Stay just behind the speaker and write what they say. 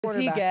Is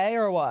he gay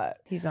or what?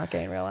 He's not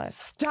gay in real life.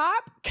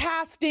 Stop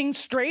casting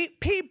straight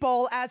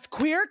people as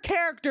queer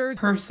characters.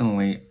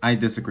 Personally, I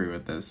disagree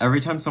with this. Every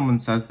time someone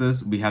says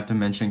this, we have to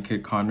mention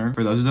Kid Connor.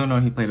 For those who don't know,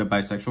 he played a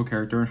bisexual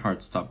character in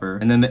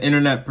Heartstopper, and then the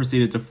internet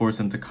proceeded to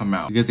force him to come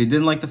out because they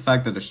didn't like the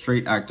fact that a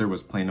straight actor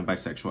was playing a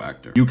bisexual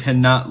actor. You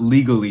cannot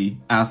legally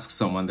ask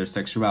someone their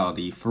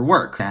sexuality for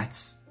work.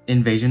 That's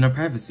invasion of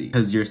privacy,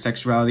 because your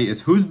sexuality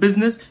is whose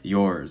business?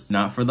 Yours.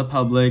 Not for the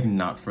public,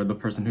 not for the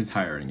person who's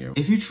hiring you.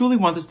 If you truly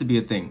want this to be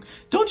a thing,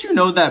 don't you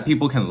know that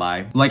people can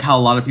lie? Like how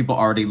a lot of people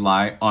already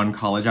lie on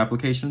college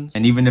applications?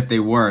 And even if they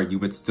were, you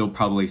would still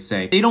probably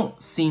say, they don't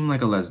seem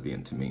like a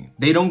lesbian to me.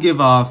 They don't give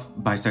off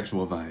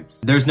bisexual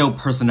vibes. There's no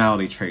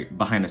personality trait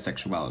behind a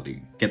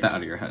sexuality. Get that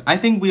out of your head. I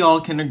think we all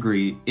can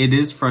agree it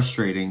is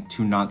frustrating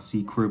to not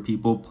see queer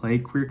people play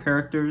queer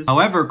characters.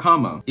 However,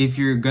 if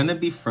you're gonna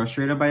be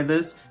frustrated by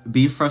this,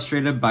 be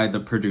frustrated by the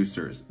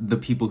producers, the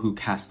people who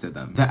casted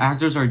them. The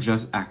actors are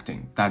just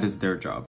acting. That is their job.